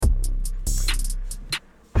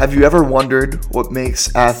Have you ever wondered what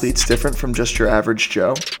makes athletes different from just your average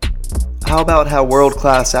Joe? How about how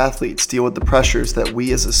world-class athletes deal with the pressures that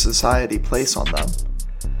we as a society place on them?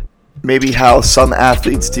 Maybe how some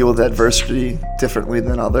athletes deal with adversity differently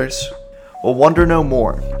than others? Well, wonder no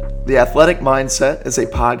more. The Athletic Mindset is a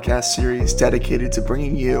podcast series dedicated to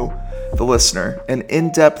bringing you, the listener, an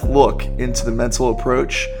in-depth look into the mental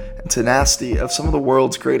approach and tenacity of some of the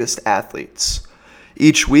world's greatest athletes.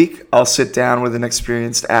 Each week, I'll sit down with an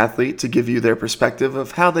experienced athlete to give you their perspective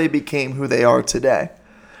of how they became who they are today.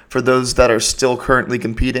 For those that are still currently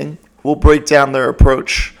competing, we'll break down their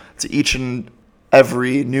approach to each and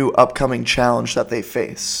every new upcoming challenge that they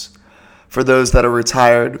face. For those that are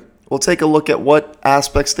retired, we'll take a look at what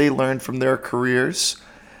aspects they learned from their careers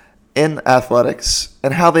in athletics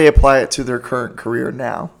and how they apply it to their current career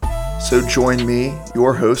now. So join me,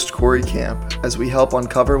 your host, Corey Camp, as we help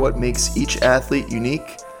uncover what makes each athlete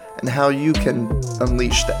unique and how you can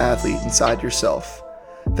unleash the athlete inside yourself.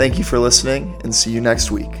 Thank you for listening, and see you next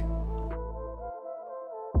week.